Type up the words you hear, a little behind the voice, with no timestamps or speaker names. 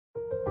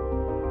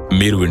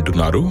మీరు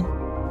వింటున్నారు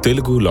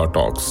తెలుగు లా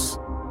టాక్స్.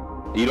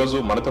 ఈరోజు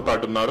మనతో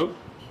పాటు ఉన్నారు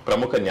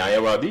ప్రముఖ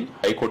న్యాయవాది,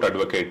 హైకోర్టు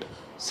అడ్వకేట్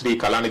శ్రీ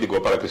కళానిధి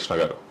గోపాల కృష్ణ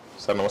గారు.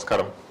 సార్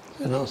నమస్కారం.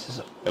 నమస్తే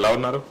సార్. ఎలా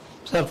ఉన్నారు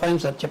సార్? ఫైన్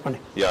సార్, చెప్పండి.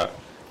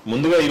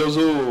 ముందుగా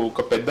ఈరోజు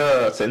ఒక పెద్ద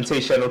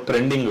సెన్సేషన్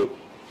ట్రెండింగ్,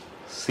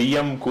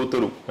 సీఎం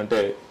కూతురు అంటే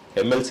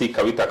ఎమ్మెల్సీ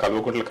కవిత,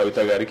 కల్వకుంట్ల కవిత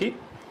గారికి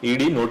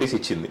ఈడీ నోటీస్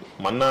ఇచ్చింది.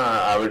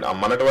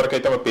 మొన్నటి వరకు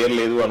అయితే ఆమె పేరు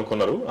లేదు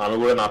అనుకున్నారు. ఆమె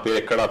కూడా నా పేరు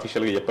ఎక్కడ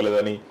అఫీషియల్ గా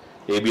చెప్పలేదని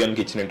ఏబిఎన్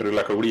కి ఇచ్చిన ఇంటర్వ్యూలో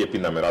అక్కడ కూడా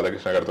చెప్పింది ఆమె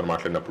రాధాకృష్ణ గారితో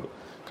మాట్లాడినప్పుడు.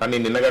 కానీ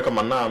నిన్నగాక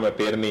మొన్న ఆమె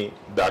పేరుని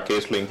ఆ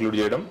కేసులో ఇంక్లూడ్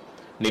చేయడం,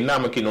 నిన్న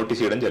ఆమెకి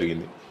నోటీస్ ఇవ్వడం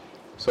జరిగింది.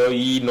 సో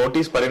ఈ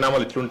నోటీస్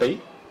పరిణామాలు ఎట్లుంటాయి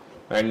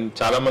అండ్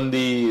చాలా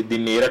మంది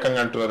దీన్ని ఏ రకంగా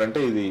అంటున్నారంటే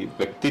ఇది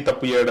వ్యక్తి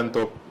తప్పు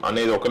చేయడంతో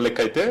అనేది ఒక లెక్క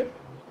అయితే,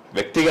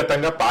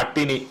 వ్యక్తిగతంగా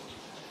పార్టీని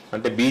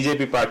అంటే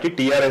బీజేపీ పార్టీ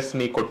టీఆర్ఎస్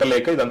ని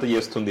కొట్టలేక ఇదంతా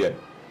చేస్తుంది అని.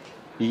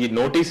 ఈ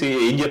నోటీస్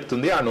ఏం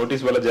చెప్తుంది? ఆ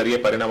నోటీస్ వల్ల జరిగే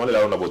పరిణామాలు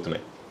ఎలా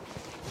ఉండబోతున్నాయి?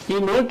 ఈ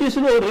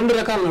నోటీసులో రెండు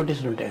రకాల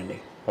నోటీసులు ఉంటాయండి.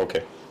 ఓకే.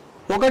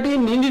 ఒకటి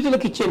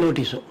నిందితులకు ఇచ్చే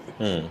నోటీసు,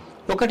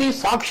 ఒకటి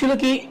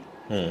సాక్షులకి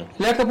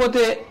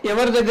లేకపోతే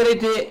ఎవరి దగ్గర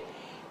అయితే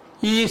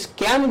ఈ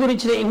స్కామ్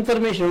గురించిన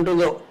ఇన్ఫర్మేషన్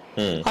ఉంటుందో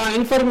ఆ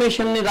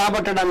ఇన్ఫర్మేషన్ ని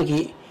రాబట్టడానికి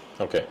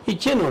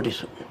ఇచ్చే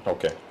నోటీసు.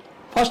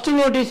 ఫస్ట్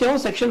నోటీస్ ఏమో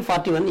సెక్షన్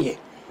 41A,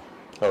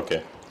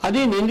 అది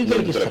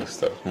నిందితులకు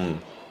ఇస్తారు.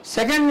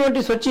 సెకండ్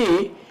నోటీస్ వచ్చి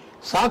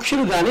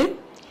సాక్షులు కానీ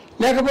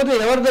లేకపోతే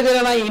ఎవరి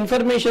దగ్గర ఈ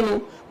ఇన్ఫర్మేషన్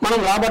మనం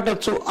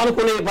రాబట్టచ్చు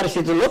అనుకునే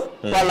పరిస్థితుల్లో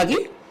వాళ్ళకి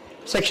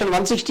సెక్షన్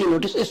 160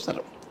 నోటీస్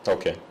ఇస్తారు.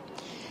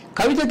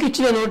 కవితకి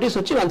ఇచ్చిన నోటీస్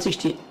వచ్చి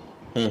 160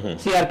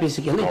 సిఆర్పిసి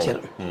కింద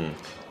ఇచ్చారు.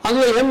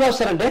 అందులో ఏం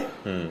రాస్తారంటే,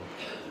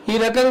 ఈ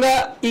రకంగా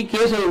ఈ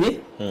కేసు అయింది,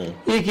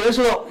 ఈ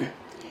కేసులో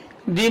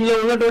దీనిలో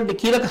ఉన్నటువంటి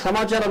కీలక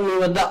సమాచారం మీ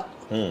వద్ద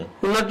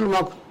ఉన్నట్లు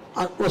మాకు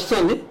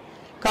వస్తుంది,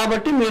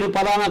 కాబట్టి మీరు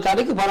పలానా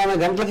తారీఖు పలానా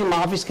గంటలకి మా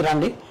ఆఫీస్కి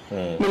రండి,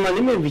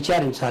 మిమ్మల్ని మేము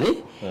విచారించాలి,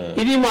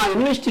 ఇది మా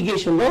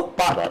ఇన్వెస్టిగేషన్ లో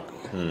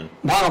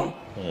భాగం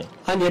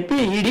అని చెప్పి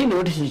ఈడీ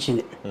నోటీస్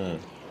ఇచ్చింది.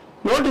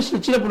 నోటీస్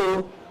ఇచ్చినప్పుడు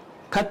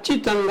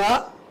ఖచ్చితంగా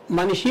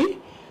మనిషి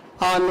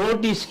ఆ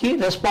నోటీస్ కి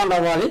రెస్పాండ్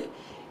అవ్వాలి,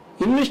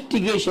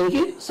 ఇన్వెస్టిగేషన్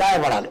కి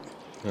సహాయపడాలి.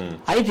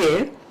 అయితే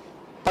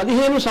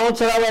 15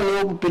 సంవత్సరాల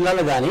లోపు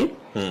పిల్లలు కానీ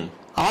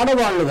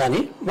ఆడవాళ్ళు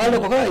కానీ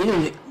వాళ్ళకు ఒక ఇది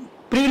ఉంది,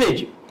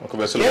 ప్రివిలేజ్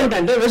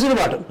ఏమిటంటే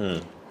వెసులుబాటు.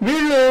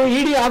 వీళ్ళు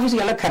ఈడీ ఆఫీస్కి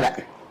వెళ్ళక్కరా,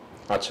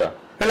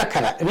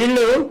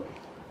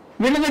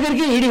 వీళ్ళ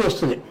దగ్గరికి ఈడీ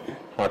వస్తుంది.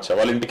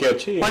 వాళ్ళ ఇంటికే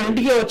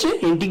వచ్చి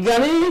ఇంటికి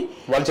కానీ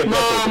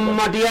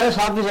మా టీఆర్ఎస్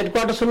ఆఫీస్ హెడ్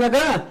క్వార్టర్స్ ఉన్నాక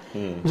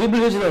జూబ్లీ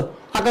హిల్స్ లో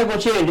అక్కడికి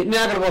వచ్చేయండి,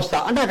 నేను అక్కడికి వస్తా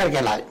అంటే అక్కడికి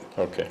వెళ్ళాలి.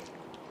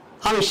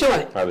 ఆమె ఇష్టం,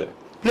 అది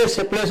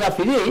ప్లేస్ ఆఫ్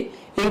ఇది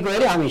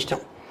ఎంక్వైరీ ఆమె ఇష్టం.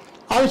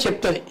 ఆమె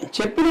చెప్తుంది.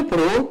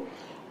 చెప్పినప్పుడు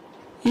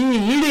ఈ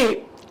ఈడీ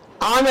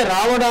ఆమె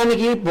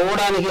రావడానికి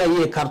పోవడానికి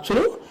అయ్యే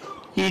ఖర్చులు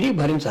ఈడీ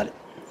భరించాలి.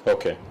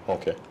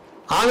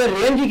 ఆమె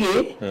రేంజ్కి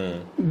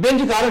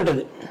బెంచ్ కారు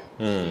ఉంటుంది,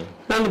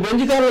 నన్ను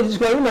బెంచ్ కారులో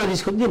తీసుకోవాలి, మనం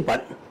తీసుకొని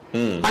దింపాలి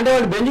అంటే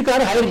వాళ్ళు బెంచ్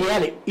కారు హైర్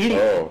చేయాలి ఈడీ.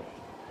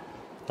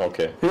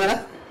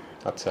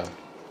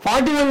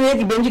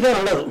 41A బెంచ్ కారు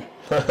ఉండదు,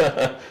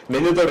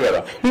 నిందితుడు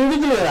కదా,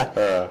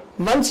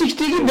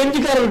 160కి బెంచ్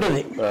కారు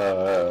ఉంటుంది.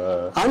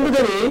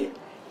 అందుకని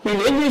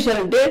వీళ్ళు ఏం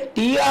చేశారంటే,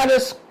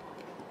 టీఆర్ఎస్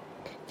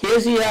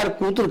కేసీఆర్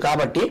కూతురు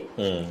కాబట్టి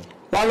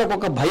వాళ్ళకు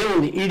ఒక భయం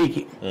ఉంది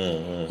ఈడీకి.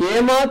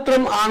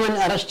 ఏమాత్రం ఆమెను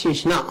అరెస్ట్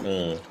చేసినా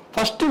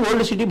ఫస్ట్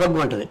ఓల్డ్ సిటీ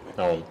భగ్గుమంటది,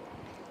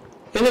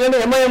 ఎందుకంటే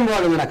ఎంఐఎం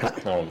వాడు ఉన్నాడు అక్కడ.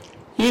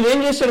 ఈయన ఏం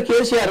చేస్తాడు,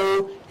 కేసీఆర్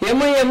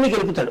ఎంఐఎంని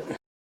గెలుపుతాడు,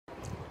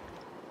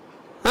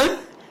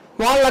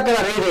 వాళ్ళు అక్కడ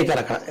రైజ్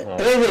అవుతారు. అక్కడ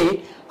రైజ్ అయ్యి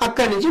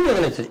అక్కడి నుంచి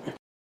మొదలవుతుంది.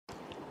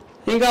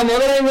 ఇంకా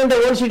మొదలైందంటే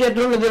ఓల్డ్ సిటీ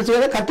ఎట్లా తెలుసు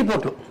కదా,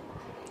 కత్తిపోట్లు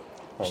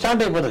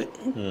స్టార్ట్ అయిపోతుంది.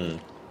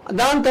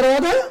 దాని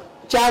తర్వాత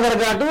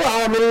చాదర్ఘాటు ఆ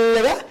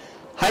మెల్లగా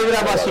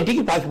హైదరాబాద్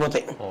సిటీకి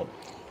పాకిపోతాయి.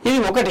 ఇది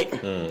ఒకటి.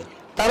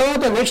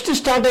 తర్వాత నెక్స్ట్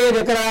స్టార్ట్ అయ్యేది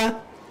ఎక్కడ,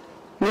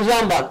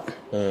 నిజామాబాద్,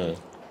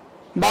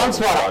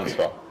 బాన్స్వాడ,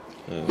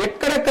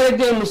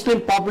 ఎక్కడెక్కడైతే ముస్లిం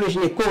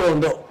పాపులేషన్ ఎక్కువగా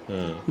ఉందో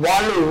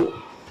వాళ్ళు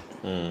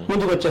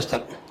ముందుకు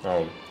వచ్చేస్తారు,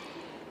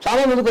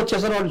 చాలా ముందుకు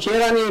వచ్చేస్తారు. వాళ్ళు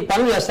చేయడానికి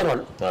పనులు చేస్తారు.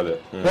 వాళ్ళు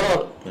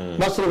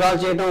బస్సులు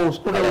కాల్చేయటం,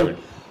 స్కూటర్లు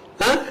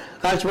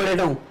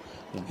కాల్చిపడేయటం,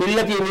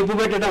 ఇళ్ళకి నిప్పు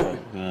పెట్టడం,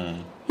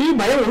 ఈ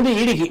భయం ఉంది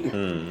ఈడికి.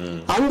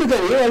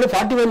 అందుకని వాళ్ళు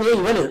 41A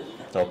ఇవ్వలేదు.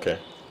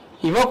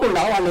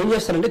 ఇవ్వకుండా వాళ్ళు ఏం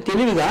చేస్తారంటే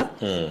తెలివిగా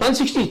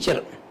 160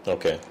 ఇచ్చారు.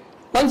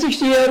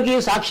 160 ఎవరికి,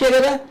 సాక్షి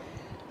కదా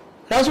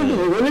రాసి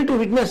ఉంటుంది, ఓన్లీ టు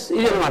విట్నెస్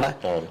ఇది అనమాట.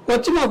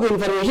 వచ్చి మాకు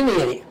ఇన్ఫర్మేషన్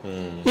ఇవ్వాలి.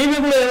 ఈమె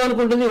కూడా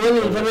ఏమనుకుంటుంది, ఓన్లీ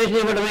ఇన్ఫర్మేషన్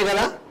ఇవ్వడమే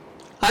కదా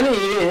అని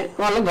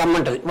వాళ్ళని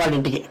రమ్మంటది వాళ్ళ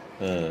ఇంటికి.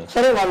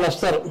 సరే వాళ్ళు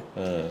వస్తారు.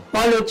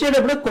 వాళ్ళు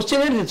వచ్చేటప్పుడు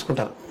క్వశ్చన్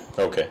తెచ్చుకుంటారు,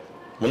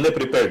 ముందే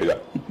ప్రిపేర్డ్ గా.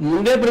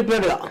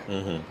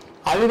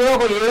 అవి కూడా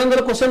ఒక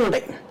 700 క్వశ్చన్లు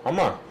ఉంటాయి,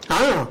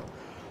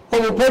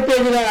 ఒక 30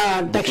 పేజీల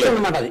టెక్స్ట్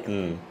అనమాట. అది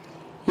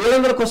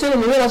 700 క్వశ్చన్లు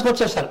ముందే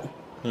రాసుకొచ్చేస్తారు,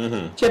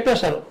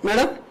 చెప్పేస్తారు,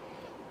 మేడం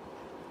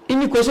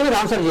ఇన్ని క్వశ్చన్లకు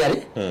ఆన్సర్ చేయాలి,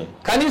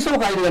 కనీసం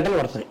ఒక 5 గంటలు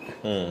పడుతుంది.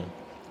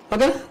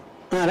 ఓకే,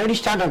 రెడీ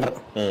స్టార్ట్ అంటారు.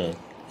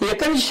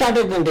 ఎక్కడి నుంచి స్టార్ట్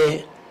అవుతుందంటే,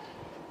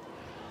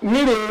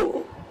 మీరు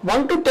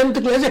 1 to 10th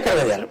క్లాస్ ఎక్కడ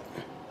చదివారు,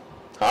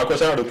 ఆ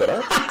క్వశ్చన్ అడుగుతారా?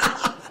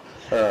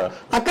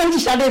 అక్కడి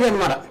నుంచి స్టార్ట్ అవుతుంది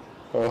అనమాట.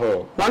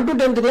 1 to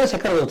 10th క్లాస్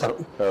ఎక్కడ చదువుతారు.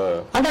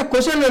 అంటే ఆ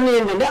క్వశ్చన్లు అన్నీ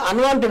ఏంటంటే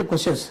అన్వాంటెడ్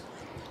క్వశ్చన్స్,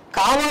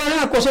 కావాలని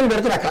ఆ క్వశ్చన్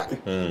పెడతారు అక్కడ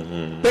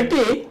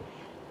పెట్టి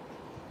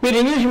మీరు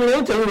ఇంగ్లీష్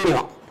మీడియం తెలుగు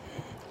మీడియం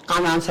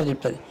ఆమె ఆన్సర్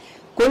చెప్తుంది.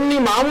 కొన్ని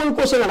మామూలు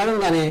క్వశ్చన్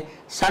అడగంగానే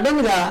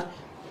సడన్ గా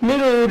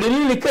మీరు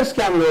ఢిల్లీ లిక్కర్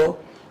స్కామ్ లో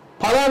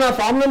ఫలానా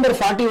ఫామ్ నెంబర్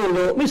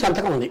 41లో మీ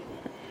సంతకం ఉంది,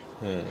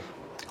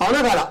 అవునా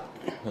కాదా?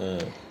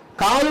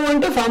 కాదు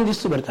అంటే ఫామ్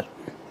తీస్తూ పెడతారు.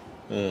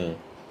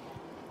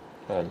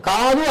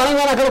 కాదు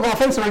అనగానే అక్కడ ఒక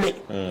అఫెన్స్ మళ్ళీ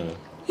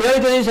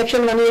ఏదైతే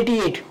సెక్షన్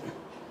 188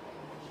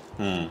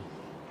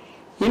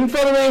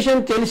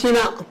 ఇన్ఫర్మేషన్ తెలిసిన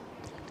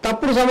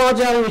తప్పుడు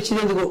సమాచారం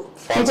ఇచ్చినందుకు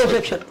ఇంకో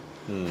section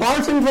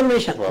false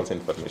information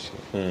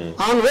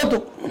on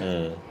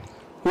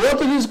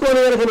oath తీసుకొని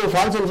కనుక నువ్వు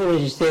ఫాల్స్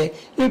ఇన్ఫర్మేషన్ ఇస్తే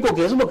ఇంకో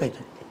కేసు బుక్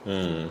అవుతుంది.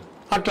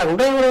 అట్లా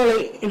ఉంటాయి వాళ్ళ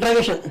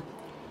ఇంట్రాగేషన్.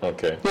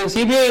 నేను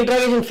సిబిఐ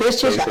ఇంట్రాగేషన్ ఫేస్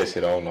చేశాను.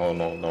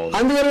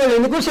 అందుకని వాళ్ళు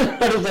ఎన్ని క్వశ్చన్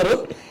అడుగుతారు,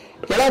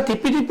 ఎలా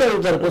తిప్పి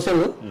అడుగుతారు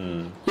క్వశ్చన్లు,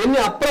 ఎన్ని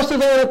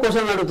అప్రస్తుతమైన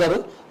క్వశ్చన్లు అడుగుతారు,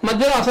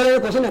 మధ్యలో అసలైన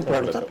క్వశ్చన్ ఎప్పుడు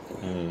అడుగుతారు.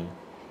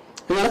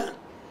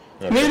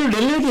 మీరు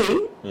ఢిల్లీకి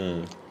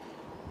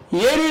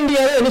ఎయిర్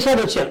ఇండియాలో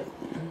ఎన్నిసార్లు వచ్చారు?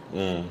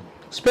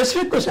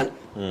 Specific question.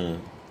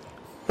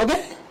 ఓకే,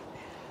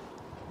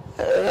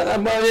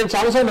 నేను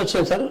చాలాసార్లు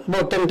వచ్చాను సార్,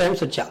 అబౌట్ 10 times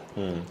వచ్చా.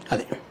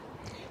 అది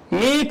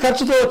మీ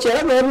ఖర్చుతో వచ్చారా,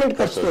 గవర్నమెంట్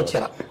ఖర్చుతో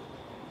వచ్చారా?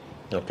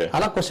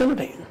 అలా క్వశ్చన్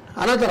ఉంటాయి.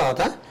 అన్న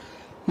తర్వాత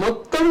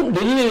మొత్తం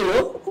ఢిల్లీలో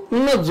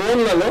ఉన్న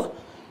జోన్లలో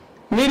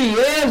మీరు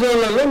ఏ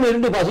జోన్లలో మీరు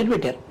డిపాజిట్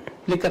పెట్టారు,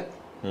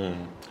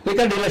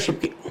 లిక్కర్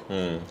డీలర్షిప్కి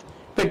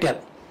పెట్టారు,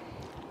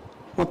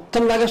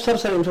 మొత్తం లాగేస్తారు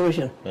సార్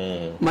ఇన్ఫర్మేషన్.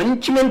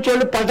 మంచి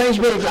వాళ్ళు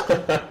పల్టాయించిపోయారు ఇట్లా.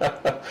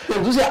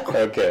 నేను చూసా,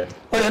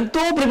 వాడు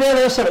ఎంతో ప్రిపేర్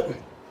చేస్తాడు,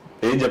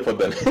 ఏం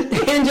చెప్పొద్దని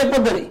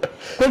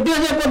కొట్టిగా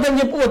చెప్పొద్దని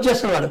చెప్పి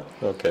వచ్చేస్తాడు వాడు.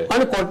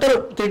 వాడిని కొట్టరు,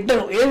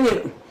 తిట్టరు, ఏం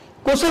చేయరు,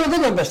 క్వశ్చన్లతో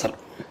చంపేస్తారు.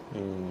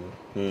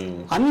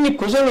 అన్ని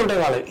క్వశ్చన్లు ఉంటాయి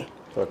వాళ్ళకి.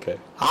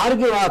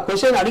 ఆడికి ఆ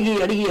క్వశ్చన్ అడిగి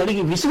అడిగి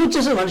అడిగి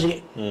విసుగుచ్చేస్తారు మనిషికి.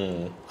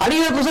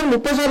 అడిగిన క్వశ్చన్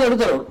 30 సార్లు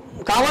అడుగుతారు,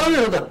 కావాలని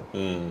అడుగుతారు.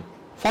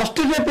 ఫస్ట్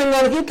చెప్పిన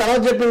దానికి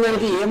తర్వాత చెప్పిన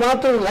దానికి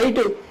ఏమాత్రం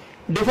లైట్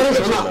డిఫరెన్స్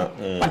ఉన్నా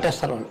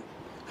పట్టేస్తారు వాళ్ళు.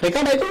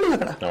 రికార్డ్ అవుతుంది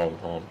అక్కడ,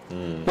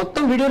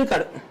 మొత్తం వీడియో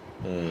రికార్డ్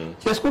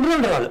చేసుకుంటూనే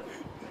ఉంటారు వాళ్ళు.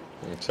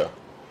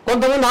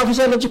 కొంతమంది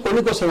ఆఫీసర్లు వచ్చి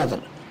కొన్ని క్వశ్చన్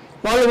అడుగుతారు,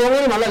 వాళ్ళు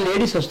పోగానే మళ్ళీ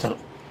లేడీస్ వస్తారు,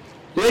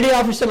 లేడీ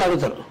ఆఫీసర్లు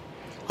అడుగుతారు,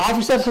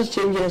 ఆఫీసర్స్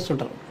చేంజ్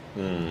చేస్తుంటారు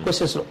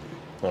క్వశ్చన్స్ లో.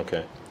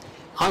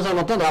 ఆన్సర్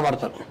మొత్తం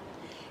రాబడతారు.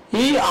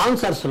 ఈ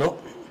ఆన్సర్స్ లో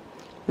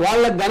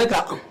వాళ్ళకి గనక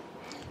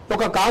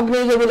ఒక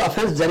కాగ్నైజబుల్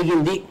అఫెన్స్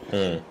జరిగింది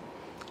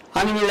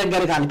అని వీళ్ళకి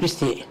గనక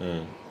అనిపిస్తే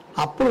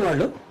అప్పుడు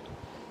వాళ్ళు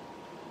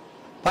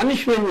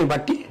పనిష్మెంట్ ని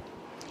బట్టి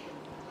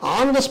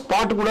ఆన్ ద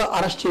స్పాట్ కూడా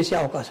అరెస్ట్ చేసే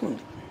అవకాశం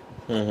ఉంది.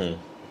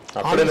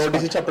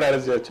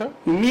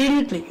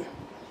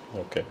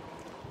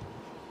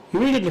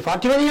 ఇమీడియట్లీ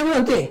 41 ఏమో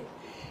అంతే.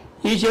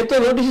 ఈ చేత్తో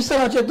నోటీస్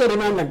ఇస్తారు, ఆ చేత్తో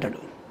రిమాండ్ అంటాడు.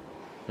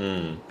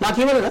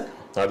 నాకేమన్నా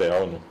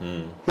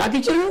నాకు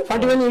ఇచ్చారు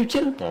 41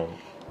 ఇచ్చారు,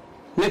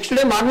 నెక్స్ట్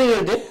డే మార్నింగ్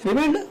వెళ్తే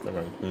రిమాండ్.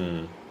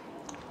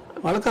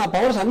 వాళ్ళకి ఆ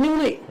పవర్స్ అన్నీ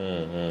ఉన్నాయి.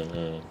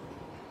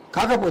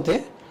 కాకపోతే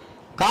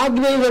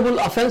కాగ్నైజబుల్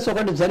అఫెన్స్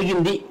ఒకటి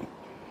జరిగింది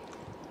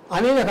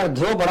అనేది అక్కడ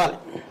ధ్రువపడాలి.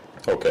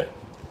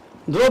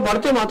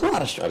 ధ్రువపడితే మాత్రం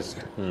అరెస్ట్.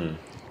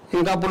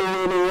 ఇంకా అప్పుడు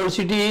ఓల్డ్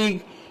సిటీ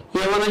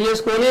ఏమైనా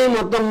చేసుకొని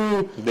మొత్తం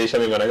దేశం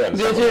ఏమైనా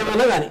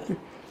కానీ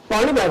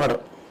వాళ్ళు భయపడరు.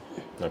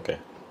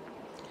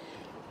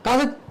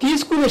 కాస్త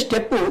తీసుకునే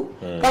స్టెప్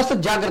కాస్త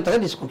జాగ్రత్తగా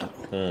తీసుకుంటారు.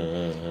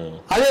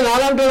 అదే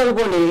నాలాంటి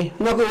అనుకోండి,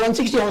 నాకు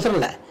 160 అవసరం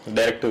లే,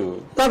 డైరెక్ట్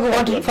నాకు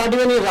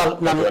 41 రాదు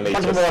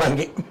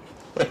పట్టుకుపోవడానికి.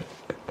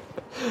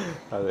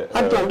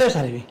 అట్లా ఉంటాయి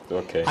సార్ ఇవి.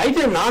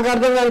 అయితే నాకు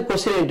అర్థం కాని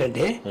క్వశ్చన్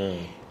ఏంటంటే,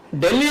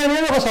 ఢిల్లీ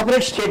అనేది ఒక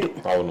సపరేట్ స్టేట్,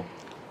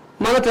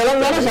 మన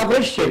తెలంగాణ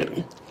సపరేట్ స్టేట్.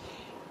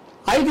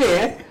 అయితే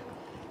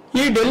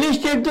ఈ ఢిల్లీ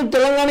స్టేట్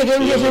తెలంగాణకి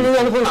ఏం చేసేది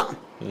అనుకున్నా,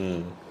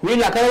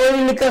 వీళ్ళు అక్కడ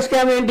పోయి లిక్కర్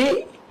స్కామ్ ఏంటి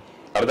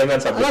అర్థం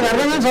కాని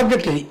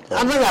సబ్జెక్ట్, ఇది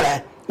అర్థం కాలే,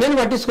 నేను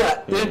పట్టించుకోరా,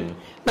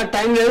 నాకు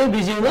టైం లేదు,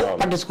 బిజీగా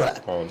పట్టించుకోరా.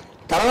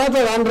 తర్వాత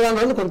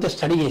రాను కొంత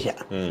స్టడీ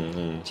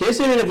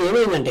చేసి వీళ్ళకి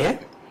ఏమైందంటే,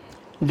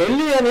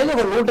 ఢిల్లీ అనేది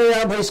ఒక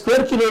 150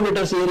 square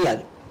kilometers ఏరియా.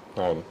 అది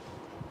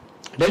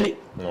ఢిల్లీ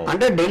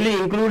అంటే ఢిల్లీ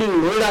ఇంక్లూడింగ్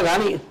నోయిడా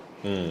కానీ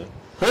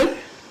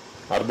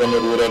అర్బన్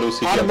రూరల్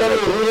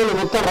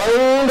మొత్తం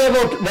రౌండ్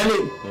అబౌట్ ఢిల్లీ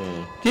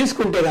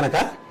తీసుకుంటే కనుక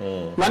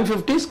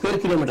 150 square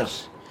kilometers.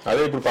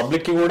 అదే ఇప్పుడు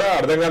పబ్లిక్ కి కూడా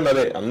అర్థం కాదు,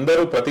 అదే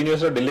అందరూ ప్రతి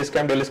న్యూస్ లో ఢిల్లీ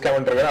స్కామ్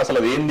అంటారు కదా, అసలు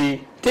అది ఏంది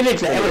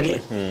తెలియట్లే ఎవరికి.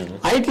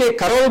 అయితే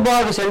కరోల్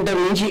బాగ్ సెంటర్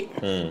నుంచి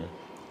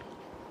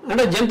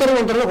అంటే జంతర్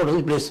మంతర్లో ఒకటి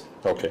ఉంది ప్లేస్,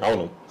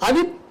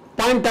 అది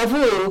పాయింట్ ఆఫ్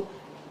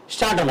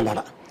స్టార్ట్ అన్నమాట.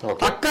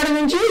 అక్కడి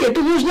నుంచి ఎటు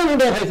చూసినా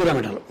 150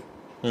 kilometers,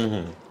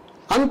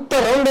 అంత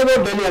రౌండ్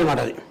అబౌట్ ఢిల్లీ అనమాట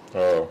అది.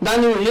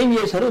 దాన్ని ఏం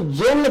చేశారు,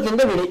 జోన్ల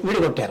కింద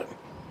విడిగొట్టారు.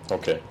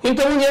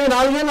 ఇంతకుముందు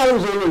 4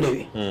 జోన్లు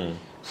ఉండేవి,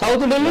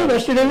 south Delhi,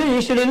 west Delhi,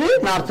 east Delhi,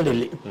 north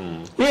Delhi,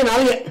 ఇవి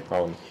 4.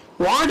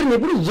 వాటిని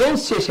ఇప్పుడు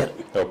జోన్స్ చేశారు.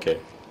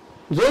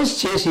 జోన్స్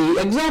చేసి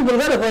ఎగ్జాంపుల్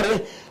గా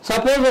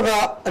సపోజ్ ఒక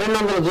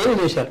 200 జోన్లు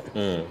చేశారు.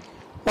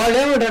 వాళ్ళు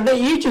ఏమిటంటే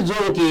ఈచ్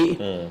జోన్ కి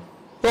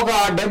ఒక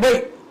 70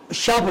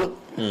 షాపులు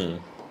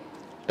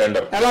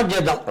అలాట్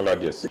చేద్దాం,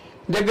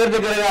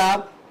 దగ్గరగా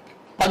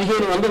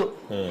 1500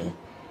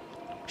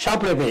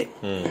 షాపులు అయిపోయాయి.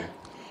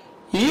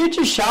 ఈచ్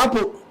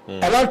షాపు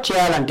అలాట్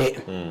చేయాలంటే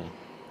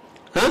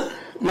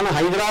మన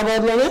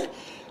హైదరాబాద్లోనే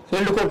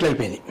 2 కోట్లు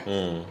అయిపోయింది.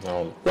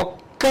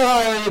 ఒక్క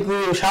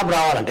షాప్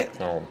రావాలంటే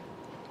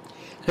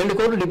 2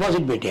 కోట్లు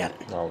డిపాజిట్ పెట్టేయాలి,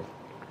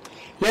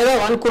 లేదా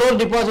 1 crore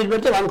డిపాజిట్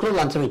పెడితే 1 crore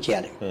లంచం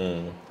ఇచ్చేయాలి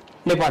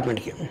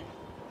డిపార్ట్మెంట్కి.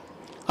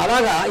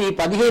 అలాగా ఈ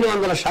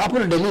 1500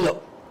 షాపులు ఢిల్లీలో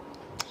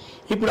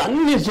ఇప్పుడు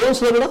అన్ని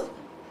జోన్స్లో కూడా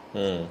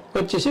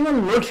వచ్చేసి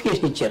వాళ్ళు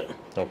నోటిఫికేషన్ ఇచ్చారు.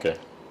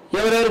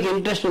 ఎవరెవరికి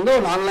ఇంట్రెస్ట్ ఉందో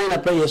వాళ్ళు ఆన్లైన్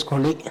అప్లై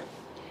చేసుకోండి.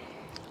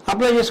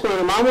 అప్లై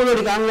చేసుకోండి.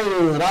 మామూలుడికి ఆన్లైన్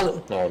రాదు,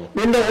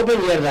 విండో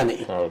ఓపెన్ చేయరు దాన్ని.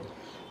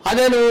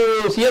 అదే నువ్వు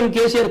సీఎం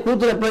కేసీఆర్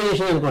కూతురు అప్లై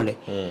చేసింది అనుకోండి,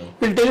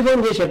 వీళ్ళు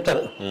టెలిఫోన్ చేసి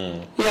చెప్తారు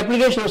ఈ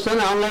అప్లికేషన్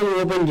వస్తుంది ఆన్లైన్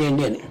ఓపెన్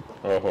చేయండి అని.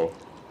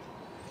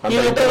 ఈ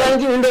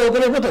ఒక్కదానికి విండో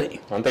ఓపెన్ అయిపోతుంది,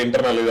 అంత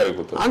ఇంటర్నల్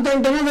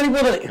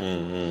జరిగిపోతుంది.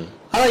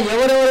 అలా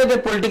ఎవరెవరైతే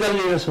పొలిటికల్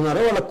లీడర్స్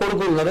ఉన్నారో, వాళ్ళ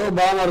కొడుకులు ఉన్నారో,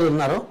 బావమరులు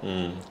ఉన్నారో,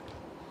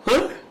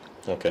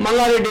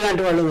 మల్లారెడ్డి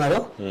లాంటి వాళ్ళు ఉన్నారో,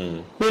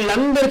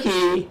 వీళ్ళందరికీ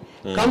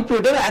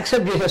కంప్యూటర్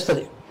యాక్సెప్ట్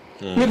చేసేస్తుంది.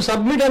 మీకు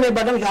సబ్మిట్ అనే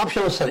బటన్కి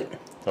ఆప్షన్ వస్తుంది.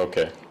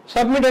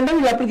 సబ్మిట్ అంటే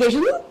మీ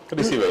అప్లికేషన్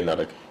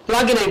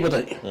లాగిన్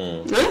అయిపోతుంది.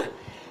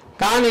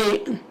 కానీ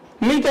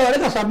మిగతా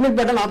వాళ్ళకి ఆ సబ్మిట్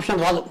బటన్ ఆప్షన్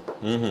రాదు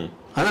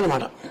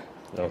అదనమాట.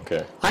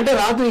 అంటే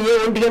రాత్రి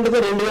 1 గంటకో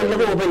 2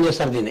 గంటలకు ఓపెన్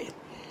చేస్తారు దీన్ని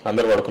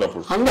అందరూ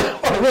పడుకున్నప్పుడు.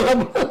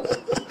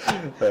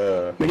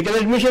 మెడికల్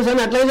అడ్మిషన్స్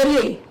అని అట్లా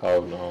జరిగాయి.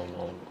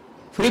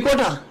 ఫ్రీ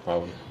కోటా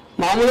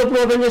మామూలు ఎప్పుడు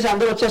ఓపెన్ చేసి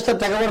అందరూ వచ్చేస్తారు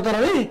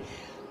తెగబడతారని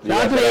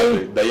రాత్రి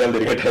దయ్యాలు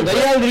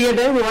తిరిగే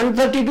టైం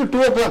 1:30 to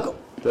 2 o'clock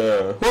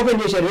ఓపెన్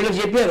చేశారు. వీళ్ళకి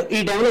చెప్పారు ఈ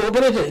టైంలో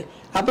ఓపెన్ అవుతుంది,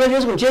 అప్లై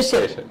చేసుకుని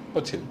చేస్తారు.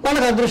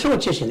 వాళ్ళకి అదృష్టం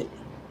వచ్చేసింది.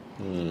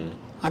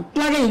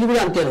 అట్లాగే ఇది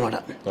కూడా అంతే అనమాట.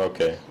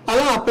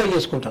 అలా అప్లై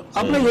చేసుకుంటారు.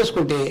 అప్లై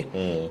చేసుకుంటే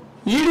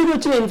ఈడికి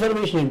వచ్చిన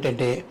ఇన్ఫర్మేషన్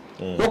ఏంటంటే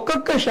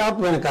ఒక్కొక్క షాప్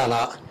వెనకాల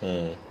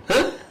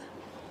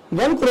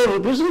 1 crore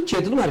రూపీస్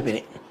చేతులు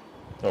మారిపోయినాయి.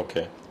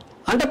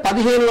 అంటే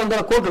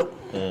 1500 కోట్లు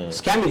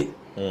స్కామ్ ఇది,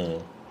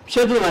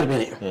 చేతులు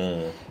మారిపోయినాయి.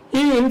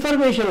 ఈ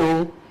ఇన్ఫర్మేషన్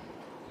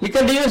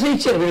ఇక్కడ డీలర్స్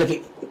ఇచ్చారు వీళ్ళకి,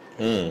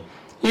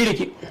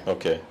 వీడికి.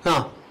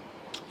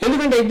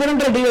 ఎందుకంటే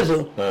ఇద్దరుంటారు డీలర్స్,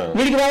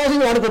 వీడికి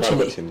రావాల్సింది వాడికి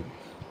వచ్చింది.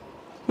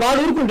 వాడు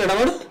ఊరుకుంటాడు,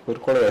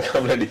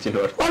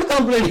 వాడు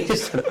కంప్లైంట్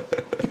ఇస్తాడు.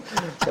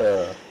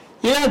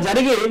 ఇలా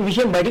జరిగే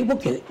విషయం బయటకు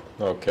పొక్కింది.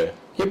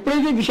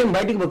 ఎప్పుడైతే విషయం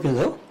బయటకు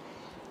పొక్కిందో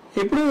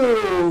ఇప్పుడు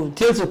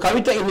తెలుసు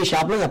కవిత ఇన్ని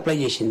షాపులకు అప్లై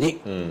చేసింది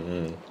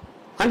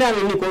అంటే ఆమె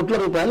ఇన్ని కోట్ల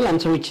రూపాయలు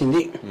లంచం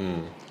ఇచ్చింది.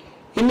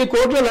 ఇన్ని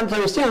కోట్ల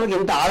లంచం ఇస్తే ఆమెకి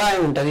ఇంత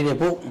ఆదాయం ఉంటుంది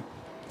రేపు.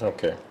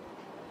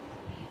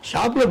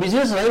 షాప్లో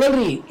బిజినెస్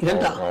రైవలరీ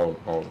ఇదంతా.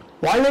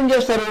 వాళ్ళు ఏం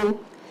చేస్తారు,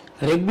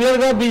 రెగ్యులర్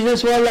గా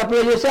బిజినెస్ వాళ్ళు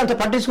అప్లై చేస్తే అంత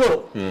పట్టించుకోరు.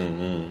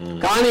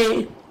 కానీ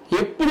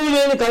ఎప్పుడు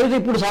లేని కవిత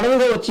ఇప్పుడు సడన్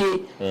గా వచ్చి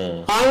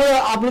ఆమె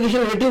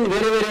అప్లికేషన్ పెట్టింది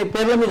వేరే వేరే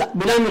పేర్ల మీద,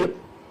 బినామీలు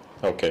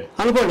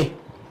అనుకోండి.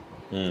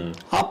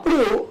 అప్పుడు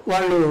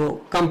వాళ్ళు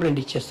కంప్లైంట్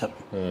ఇచ్చేస్తారు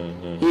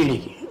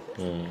ఈడీకి.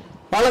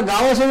 వాళ్ళకి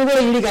కావాల్సింది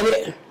కూడా ఈడీకి అదే.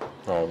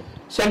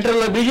 సెంట్రల్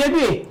లో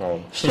బీజేపీ,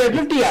 స్టేట్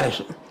లో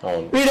టీఆర్ఎస్.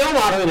 వీడేమో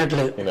మాట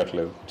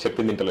వినట్లేదు,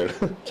 చెప్పింది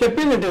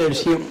వింటలేడు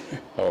సీఎం.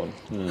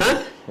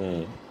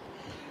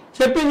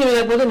 చెప్పింది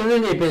వినకపోతే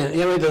నువ్వేం చెప్పేది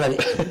ఏమవుతుంది అని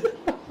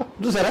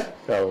చూసారా.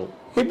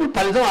 ఇప్పుడు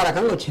ఫలితం ఆ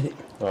రకంగా వచ్చింది.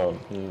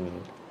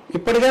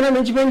 ఇప్పటికైనా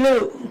మించిపోయింది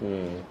లేదు.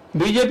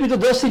 బీజేపీతో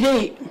దోస్తీ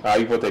చేయి,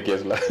 ఆగిపోతాయి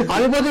కేసులు.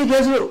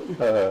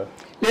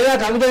 లేదా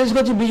కవిత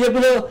తీసుకొచ్చి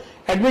బీజేపీలో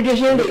అడ్మిట్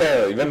చేసేయండి.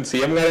 ఈవెన్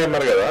సీఎం గారే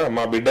అన్నారు కదా,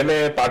 మా బిడ్డనే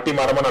పార్టీ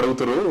మారమని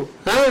అడుగుతారు,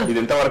 ఇది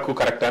ఎంతవరకు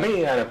కరెక్ట్ అని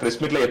ఆయన ప్రెస్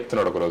మీట్ లో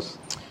చెప్తున్నాడు ఒకరోజు.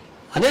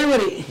 అదే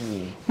మరి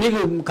నీకు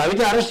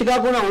కవిత అరెస్ట్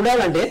కాకుండా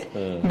ఉండాలంటే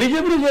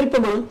బీజేపీలో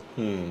చేరిపోమను.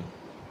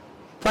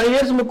 5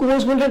 years ముక్కు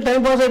మూసుకుంటే టైం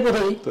పాస్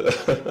అయిపోతుంది.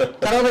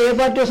 తర్వాత ఏ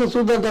పార్టీ వస్తుంది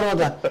చూద్దాం.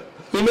 తర్వాత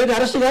ఈ మీద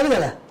అరెస్ట్ కాదు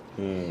కదా,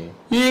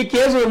 ఈ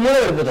కేసు మూల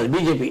పడిపోతుంది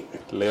బీజేపీ.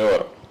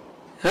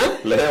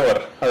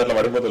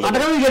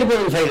 అటకం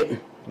గడిపోతుంది ఫైల్.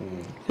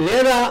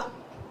 లేదా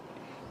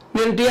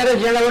నేను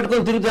టీఆర్ఎస్ జెండా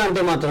పట్టుకొని తిరుగుతా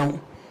అంటే మాత్రం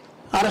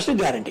అరెస్ట్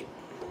గ్యారంటీ.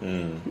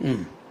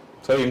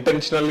 సో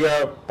ఇంటెన్షనల్ గా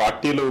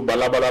పార్టీలు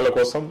బలాబలాల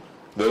కోసం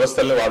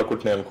వ్యవస్థల్ని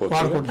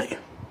వాడుకుంటున్నాయి.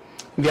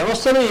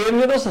 వ్యవస్థలో ఏం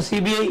వ్యవస్థ?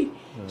 సిబిఐ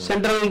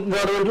సెంట్రల్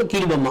గవర్నమెంట్ లో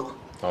కీలుబొమ్మ,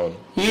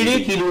 ED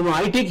Keelubomma,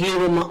 IT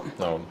Keelubomma,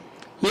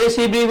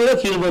 ACB కూడా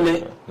కీలుబొమ్మే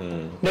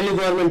ఢిల్లీ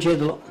గవర్నమెంట్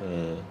చేతిలో.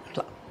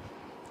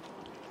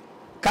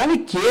 కానీ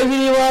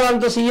కేజ్రీవాల్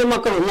అంత సీఎం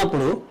అక్కడ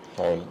ఉన్నప్పుడు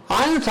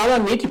ఆయన చాలా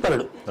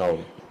నీతిపరుడు.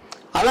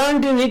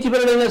 అలాంటి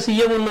నీతిపరుడైన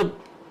సీఎం ఉన్న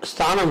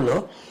స్థానంలో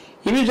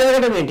ఇవి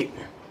జరగడం ఏంటి?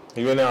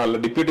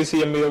 డిప్యూటీ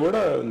సీఎం మీద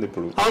కూడా ఉంది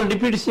ఇప్పుడు. అవును,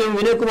 డిప్యూటీ సీఎం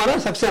వినయ్ కుమార్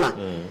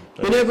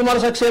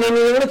సక్సేనా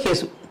మీద కూడా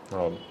కేసు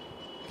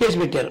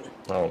పెట్టారు.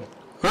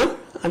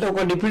 అంటే ఒక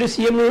డిప్యూటీ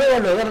సీఎం కూడా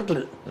వాళ్ళు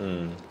ఎదరట్లేదు.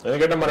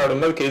 ఎందుకంటే మరి అక్కడ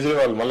ఉన్నది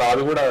కేజ్రీవాల్, మళ్ళీ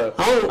అది కూడా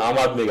ఆమ్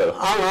ఆద్మీ కదా.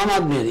 అవును, ఆమ్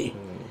ఆద్మీ అది.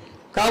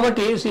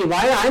 కాబట్టి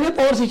ఆయనే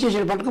పవర్స్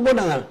ఇచ్చేసాడు,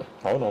 పట్టుకుపోవడం కాదు.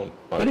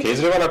 అవునవును,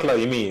 కేజ్రీవాల్ అట్లా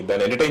ఏమి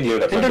దాన్ని ఎంటర్టైన్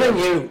చేయడు.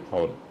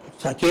 అవును,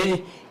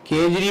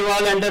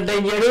 కేజ్రీవాల్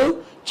ఎంటర్టైన్ చేయడు,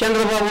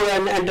 చంద్రబాబు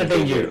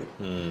ఎంటర్టైన్ చేయడు.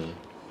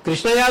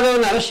 కృష్ణ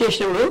యాదవ్ అరెస్ట్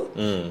చేసినప్పుడు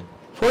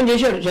ఫోన్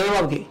చేశాడు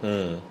చంద్రబాబుకి,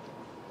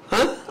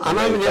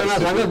 అన్నా నా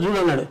సంగతి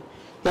చూడన్నాడు,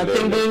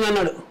 నథింగ్ డూయింగ్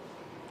అన్నాడు,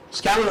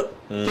 స్కామ్లో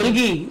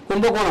తెలుగు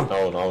కుంభకోణం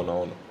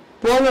అవును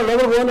పోన్నాడు,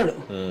 లోపల పోన్నాడు,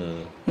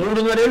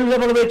 3.5 ఏళ్ళు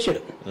లోపల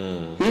వచ్చాడు.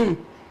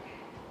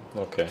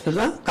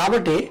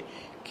 కాబట్టి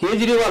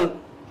కేజ్రీవాల్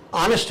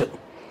ఆనెస్ట్,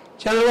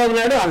 చంద్రబాబు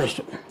నాయుడు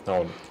ఆనెస్ట్.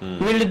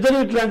 వీళ్ళిద్దరూ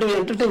ఇట్లాంటివి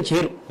ఎంటర్టైన్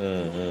చేయరు.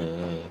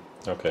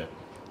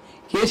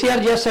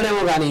 కేసీఆర్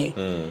చేస్తాడేమో కానీ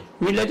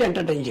వీళ్ళైతే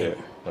ఎంటర్టైన్ చేయరు.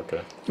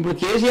 ఇప్పుడు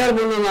కేసీఆర్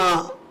ముందున్న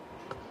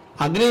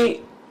అగ్ని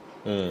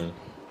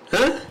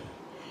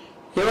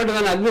ఏమంటే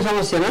దాని అగ్ని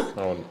సమస్యనా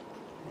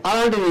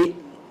అలాంటిది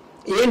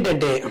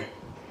ఏంటంటే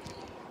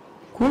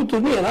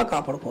కూతుర్ని ఎలా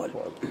కాపాడుకోవాలి,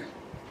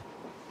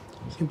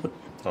 సింపుల్.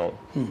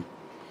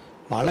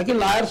 వాళ్ళకి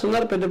లాయర్స్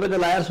ఉన్నారు, పెద్ద పెద్ద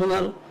లాయర్స్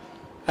ఉన్నారు,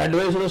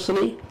 అడ్వైజులు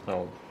వస్తున్నాయి,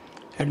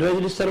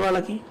 అడ్వైజులు ఇస్తారు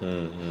వాళ్ళకి,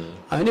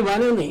 అవన్నీ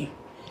బాగానే ఉన్నాయి.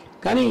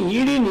 కానీ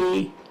ఈడీని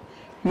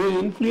మీరు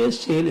ఇన్ఫ్లుయెన్స్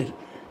చేయలేరు.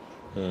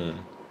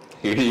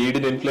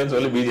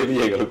 బీజేపీ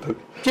చేయగలుగుతుంది,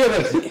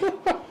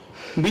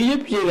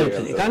 బీజేపీ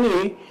చేయగలుగుతుంది, కానీ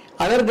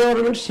అదర్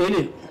గవర్నమెంట్స్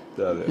చేయలేరు.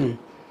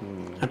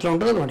 అట్లా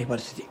ఉంటుంది అన్నమాట ఈ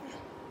పరిస్థితి.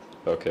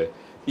 ఓకే,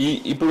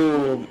 ఇప్పుడు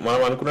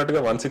మనం అనుకున్నట్టుగా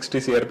 160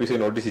 CRPC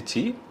నోటీస్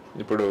ఇచ్చి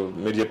ఇప్పుడు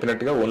మీరు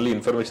చెప్పినట్టుగా ఓన్లీ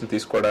ఇన్ఫర్మేషన్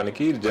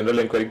తీసుకోవడానికి జనరల్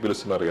ఎంక్వైరీకి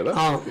పిలుస్తున్నారు కదా.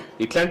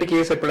 ఇట్లాంటి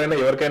కేసు ఎప్పుడైనా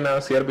ఎవరికైనా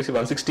CRPC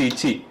 160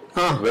 ఇచ్చి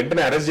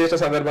వెంటనే అరెస్ట్ చేసిన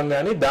సందర్భం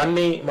కానీ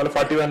దాన్ని మళ్ళీ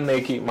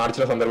 41A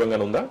మార్చిన సందర్భంగా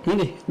ఉందా?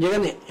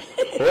 జగన్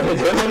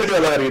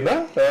జరిగిందా?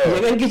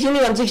 జగన్కి ఇచ్చింది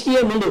 160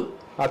 ముందు.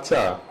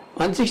 అచ్చా,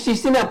 160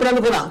 ఇస్తే అప్పుడు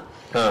అనుకున్నా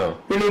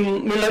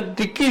వీళ్ళ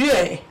ట్రిక్ ఇదే.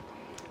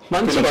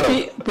 160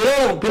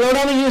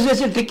 పిలవడానికి యూజ్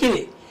చేసే ట్రిక్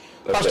ఇది.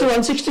 ఫస్ట్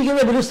 160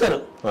 కింద పిలుస్తారు,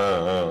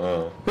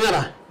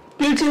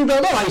 పిలిచిన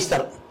తర్వాత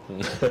వాయిస్తారు.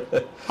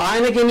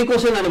 ఆయనకి ఎన్ని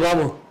క్వశ్చన్ అండి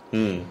బాబు,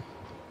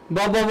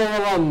 బాబా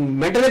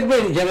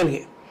మెంటలెక్కిపోయింది జగన్కి.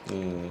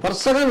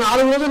 వరుసగా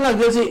 4 రోజులు నాకు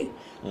తెలిసి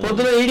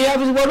పొద్దున ఈడీ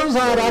ఆఫీస్ పోవడం,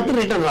 రాత్రి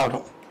రిటర్న్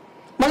రావడం,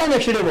 మళ్ళీ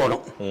నెక్స్ట్ డే పోవడం,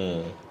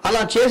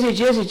 అలా చేసి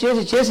చేసి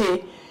చేసి చేసి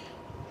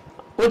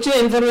వచ్చిన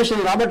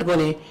ఇన్ఫర్మేషన్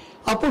రాబట్టుకొని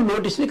అప్పుడు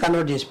నోటీస్ని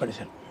కన్వర్ట్ చేసి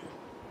పడేశారు.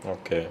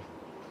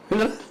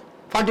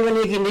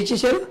 41A కింద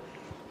ఇచ్చేసారు,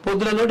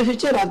 పొద్దున నోటీస్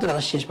ఇచ్చారు, రాత్రి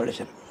అరెస్ట్ చేసి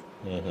పడేశారు.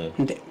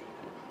 అంతే.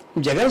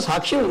 జగన్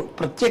సాక్ష్యం,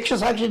 ప్రత్యక్ష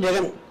సాక్షి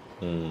జగన్.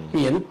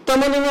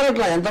 ఎంతమంది ఉన్నారు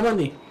అట్లా,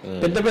 ఎంతమంది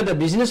పెద్ద పెద్ద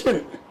బిజినెస్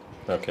మెన్,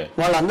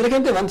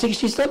 వాళ్ళందరికంటే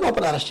 160 ఇస్తారు,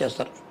 లోపల అరెస్ట్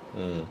చేస్తారు.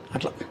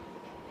 అట్లా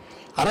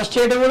అరెస్ట్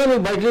చేయడం కూడా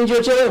మీకు బయట నుంచి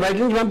వచ్చారు, బయట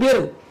నుంచి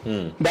పంపారు,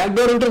 బ్యాక్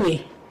డోర్ ఉంటుంది,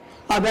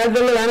 ఆ బ్యాక్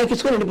డోర్ లో వెనక్కి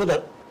తీసుకొని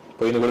వెళ్ళిపోతారు.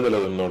 పోయింది కూడా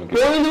తెలియదు,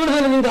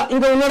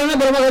 ఇంకా ఉన్నాడనే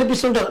భ్రమ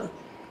కల్పిస్తుంటారు,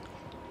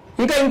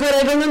 ఇంకా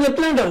రైట్ ఉందని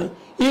చెప్తూ ఉంటారు.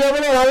 ఈ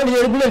లోపల ఆల్రెడీ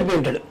జరుపులు వెళ్ళిపోయి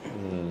ఉంటాడు.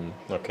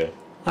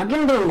 అట్లా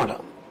ఉంటుంది అనమాట.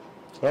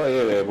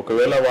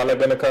 ఒకవేళ వాళ్ళ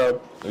కనుక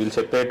వీళ్ళు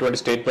చెప్పేటువంటి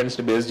స్టేట్మెంట్స్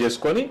ని బేస్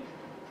చేసుకొని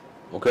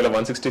ఒకవేళ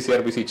 160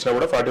 CRPC ఇచ్చినా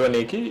కూడా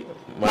 41A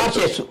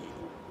మార్చేయచ్చు,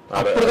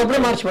 అప్పటికప్పుడే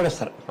మార్చి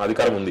పడేస్తారు.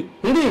 అధికారం ఉంది.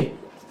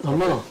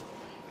 అమ్మా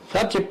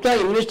సార్ చెప్తా,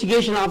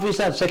 ఇన్వెస్టిగేషన్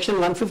ఆఫీసర్ సెక్షన్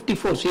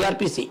 154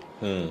 CRPC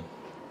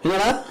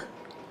విన్నారా?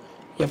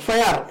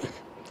 FIR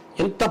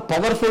ఎంత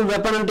పవర్ఫుల్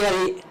వెపన్ అంటే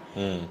అది.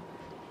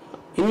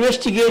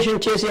 ఇన్వెస్టిగేషన్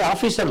చేసే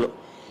ఆఫీసర్లు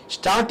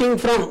స్టార్టింగ్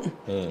ఫ్రమ్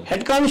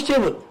హెడ్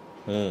కానిస్టేబుల్,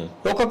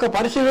 ఒక్కొక్క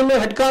పరిస్థితుల్లో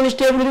హెడ్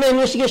కానిస్టేబుల్ కూడా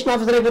ఇన్వెస్టిగేషన్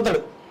ఆఫీసర్ అయిపోతాడు.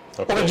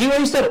 ఒక జీవో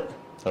ఇస్తారు.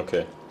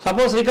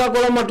 సపోజ్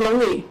శ్రీకాకుళం అట్లా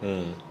ఉంది,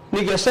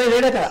 నీకు SI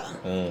లేడు అక్కడ,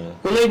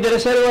 ఉన్న 2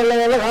 SI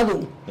వల్ల కాదు,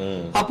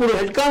 అప్పుడు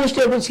హెడ్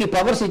కానిస్టేబుల్స్ కి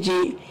పవర్స్ ఇచ్చి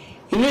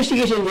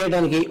ఇన్వెస్టిగేషన్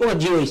చేయడానికి ఒక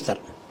జీవో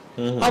ఇస్తారు.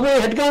 అప్పుడు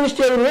head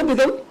constable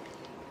become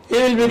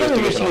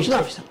investigation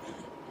officer.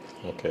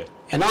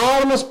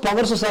 Enormous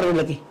powers sir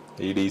వీళ్ళకి.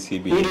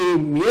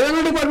 ఏదైనా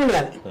డిపార్ట్మెంట్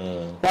కానీ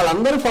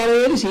వాళ్ళందరూ ఫాలో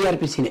అయ్యేది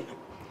CRPCనే.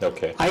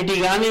 ఐటీ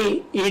కానీ,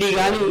 ఈడీ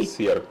కానీ,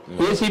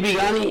 ACB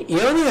కానీ,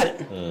 ఏమైనా కానీ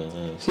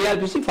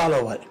CRPC ఫాలో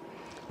అవ్వాలి.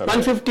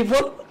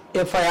 154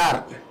 FIR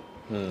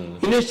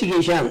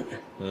ఇన్వెస్టిగేషన్.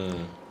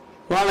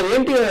 వాళ్ళ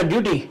ఏంటి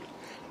డ్యూటీ,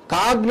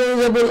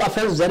 కాగ్నైజబుల్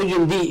అఫెన్స్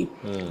జరిగింది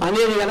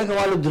అనేది కనుక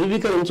వాళ్ళు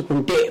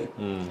ధృవీకరించుకుంటే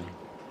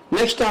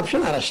నెక్స్ట్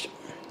ఆప్షన్ అరెస్ట్.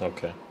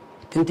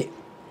 అంతే.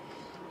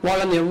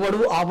 వాళ్ళని ఎవ్వడు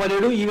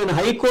ఆపలేడు. ఈవెన్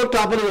హైకోర్టు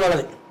ఆపలేదు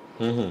వాళ్ళని.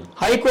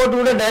 హైకోర్టు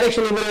కూడా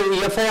డైరెక్షన్ ఇవ్వలేదు,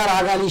 FIR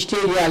ఆగాలి, స్టే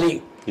చేయాలి.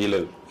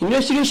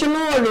 ఇన్వెస్టిగేషన్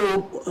లో వాళ్ళు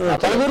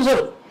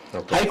తలదూర్చారు,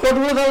 హైకోర్టు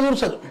కూడా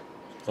తలదూర్చారు.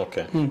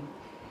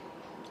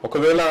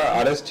 ఒకవేళ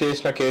అరెస్ట్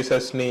చేసిన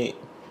కేసెస్ ని,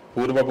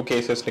 పూర్వపు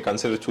కేసెస్ ని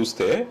కన్సిడర్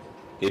చూస్తే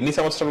ఎన్ని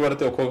సంవత్సరాలు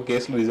పడితే ఒక్కొక్క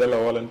కేసులు రిజల్వ్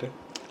అవ్వాలంటే?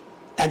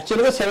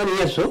 యాక్చువల్గా 7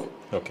 years,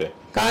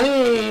 కానీ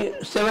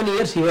 7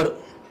 years ఇవ్వరు,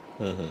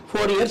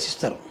 4 years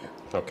ఇస్తారు.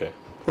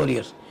 4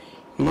 years.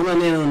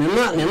 నేను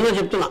నిన్న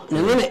చెప్తున్నా,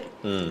 నిన్ననే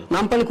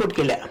నాంపల్లి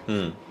కోర్టుకి వెళ్ళా.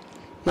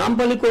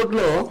 నాంపల్లి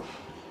కోర్టులో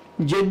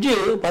జడ్జి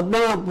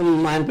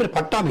ఆయన పేరు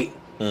పట్టాభి,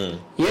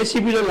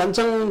 ACBలో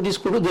లంచం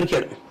తీసుకుంటూ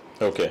దొరికాడు.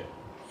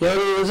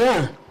 ఎవరు తెలుసా?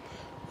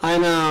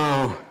 ఆయన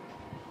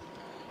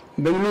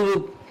బెంగళూరు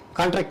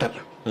కాంట్రాక్టర్,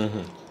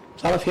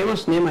 చాలా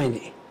ఫేమస్ నేమ్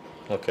అయింది.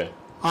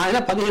 ఆయన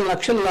 15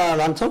 లక్షల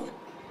లంచం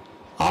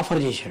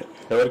ఆఫర్ చేశాడు.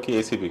 ఎవరికి?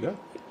 ACBగా?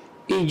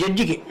 ఈ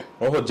జడ్జికి.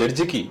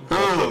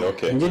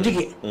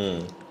 జడ్జికి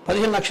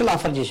 15 లక్షలు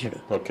ఆఫర్ చేశాడు.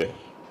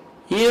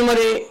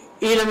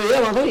 ఈయన మీద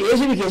మాత్రం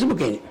ACB కేసు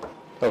బుక్ అయింది.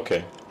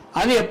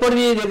 అది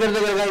ఎప్పటిది?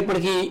 దగ్గరగా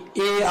ఇప్పటికి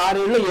 6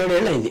 ఏళ్ళు 7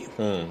 ఏళ్ళు అయింది.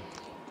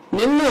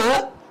 నిన్న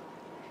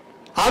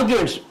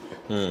ఆర్గ్యుమెంట్స్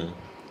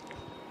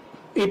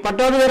ఈ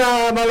పట్టాభి గారు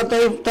వాళ్ళ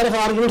తరఫు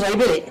ఆర్గ్యుమెంట్స్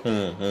అయిపోయాయి.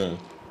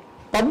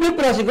 పబ్లిక్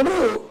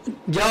ప్రాసిక్యూటర్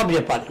జవాబు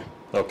చెప్పాలి.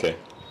 ఓకే,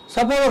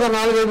 సపోజ్ ఒక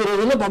 4-5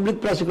 రోజుల్లో పబ్లిక్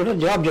ప్రాసిక్యూటర్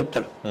జవాబు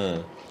చెప్తాడు.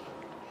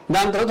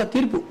 దాని తర్వాత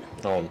తీర్పు.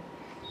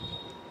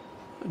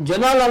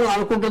 జనాలు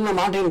అనుకుంటున్న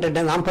మాట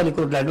ఏంటంటే నాంపల్లి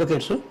కోర్టుల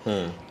అడ్వకేట్స్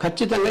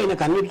ఖచ్చితంగా ఈయన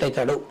కన్విక్ట్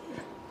అవుతాడు.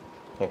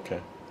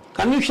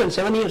 Conviction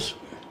 7 years.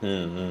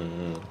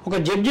 ఒక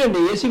జడ్జి అండి,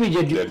 ఏసీబీ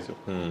జడ్జి,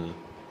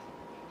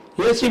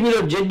 ఏసీబీలో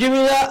జడ్జి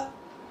మీద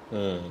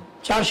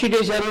ఛార్జ్ షీట్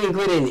వేశారు,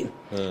 ఎంక్వైరీ అయింది.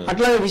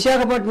 అట్లాగే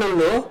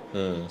విశాఖపట్నంలో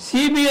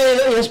సిబిఐ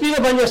ఎస్పీగా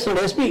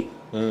పనిచేస్తున్నాడు, ఎస్పీ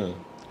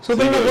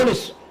సుప్రీం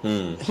పోలీస్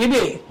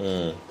సిబిఐ,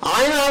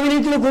 ఆయన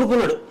అవినీతిలో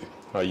కూరుకున్నాడు.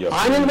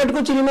 ఆయనను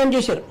పెట్టుకొచ్చి రిమాండ్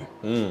చేశారు.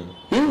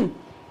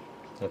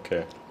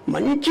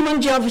 మంచి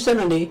మంచి ఆఫీసర్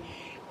అండి.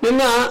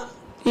 నిన్న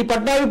ఈ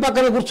పట్టాభి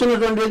పక్కన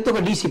కూర్చున్నటువంటి వ్యక్తి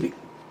ఒక డీసీపీ,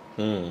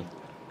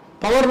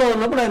 పవర్ లో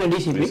ఉన్నప్పుడు ఆయన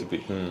డీసీపీ,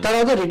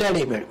 తర్వాత రిటైర్డ్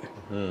అయిపోయాడు.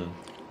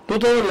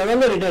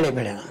 2011లో రిటైర్డ్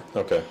అయిపోయాడు ఆయన.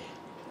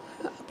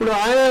 ఇప్పుడు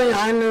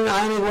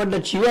ఆయన పడ్డ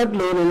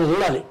చివాట్లు నేను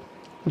చూడాలి.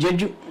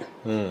 జడ్జి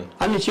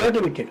అన్ని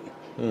చివాట్లు పెట్టాడు.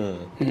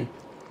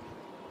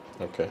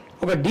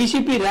 ఒక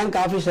డీసీపీ ర్యాంక్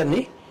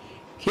ఆఫీసర్ని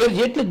కేర్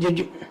చేయట్లేదు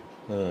జడ్జి.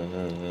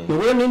 నువ్వు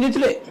కూడా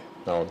నిందితులే,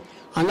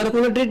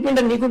 అందరికున్న ట్రీట్మెంట్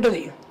అని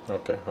నీకుంటది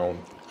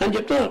అని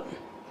చెప్తున్నారు.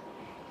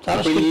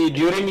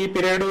 డ్యూరింగ్ ఈ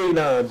పీరియడ్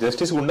ఈయన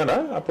జస్టిస్ ఉండనా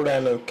అప్పుడు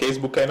ఆయన కేసు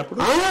బుక్ అయినప్పుడు?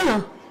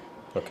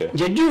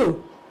 జడ్జి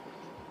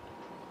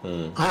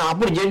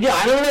అప్పుడు జడ్జి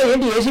ఆయన కూడా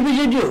ఏంటి ఏసీబీ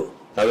జడ్జి,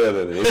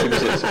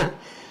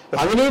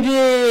 అవినీతి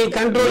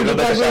కంట్రోల్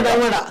డిపార్ట్మెంట్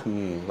అన్నమాట,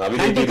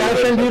 యాంటీ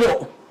కరప్షన్ బ్యూరో,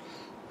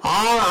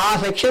 ఆ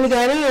సెక్షన్ కి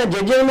ఆయన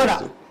జడ్జి అన్నమాట,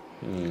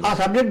 ఆ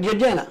సబ్జెక్ట్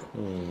జడ్జి ఆయన.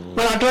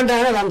 మరి అటువంటి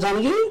ఆయన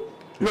లంచానికి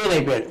లోన్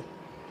అయిపోయాడు.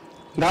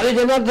 గాలి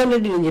జనార్దన్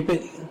రెడ్డి నేను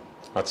చెప్పేది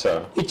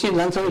ఇచ్చింది,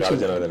 లంచం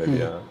ఇచ్చింది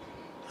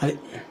అది.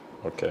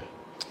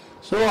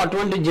 సో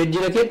అటువంటి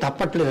జడ్జిలకే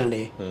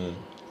తప్పట్లేదండి.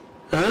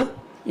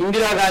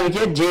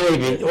 ఇందిరాగాంధీకే జైలు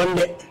అయిపోయింది 1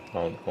 day.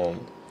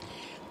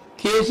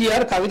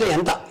 కేసీఆర్ కవిత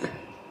ఎంత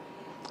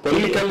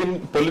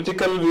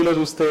పొలిటికల్ వ్యూలో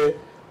చూస్తే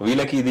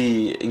వీళ్ళకి ఇది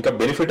ఇంకా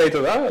బెనిఫిట్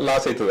అవుతుందా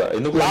లాస్ అవుతుందా?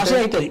 లాస్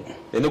అవుతుంది.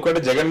 ఎందుకంటే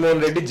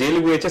జగన్మోహన్ రెడ్డి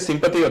జైలుకు వచ్చే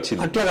సింపతి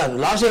వచ్చింది. అట్లా కాదు,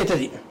 లాస్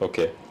అవుతుంది.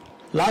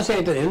 లాస్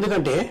అవుతుంది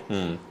ఎందుకంటే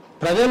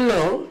ప్రజల్లో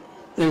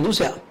నేను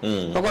చూసా,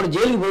 ఒకడు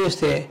జైలుకి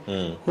పోయిస్తే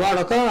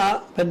వాడొక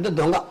పెద్ద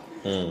దొంగ,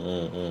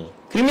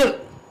 క్రిమినల్.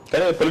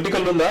 కానీ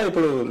పొలిటికల్ ఉందా?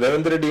 ఇప్పుడు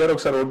రేవంత్ రెడ్డి గారు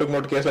ఒకసారి ఓటుకు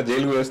నోటు కేసులో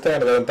జైలుకు వేస్తే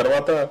ఆయన దాని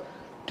తర్వాత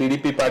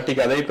టీడీపీ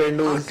పార్టీకి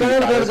అదైపోయిండు.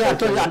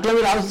 అట్లా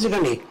మీరు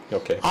ఆలోచించకండి.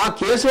 ఆ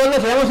కేసు వల్ల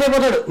ఫేమస్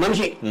అయిపోతాడు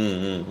మనిషి.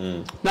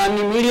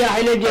 దాన్ని మీడియా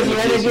హైలైట్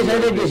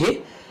చేసి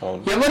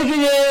ఎవరికి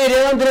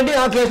రేవంత్ రెడ్డి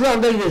ఆ కేసులో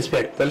అందరికీ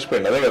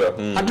తెలిసిపోయాడు. అదే కదా,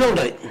 అట్లా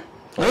ఉంటది.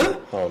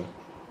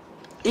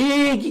 ఈ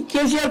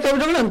కేసీఆర్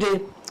కవిత కూడా అంతే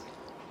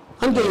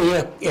అంతే,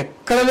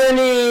 ఎక్కడ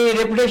లేని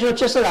రెప్యుటేషన్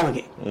వచ్చేస్తుంది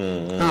ఆమెకి.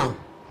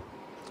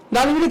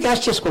 దాని మీద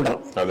క్యాష్ చేసుకుంటారు,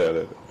 ఆ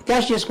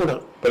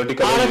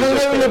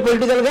రకంగా వీళ్ళు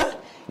పొలిటికల్ గా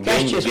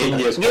క్యాష్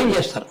చేసుకుంటారు, గెయిన్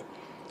చేస్తారు.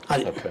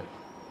 అది.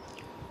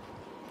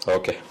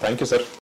 Okay, thank you sir.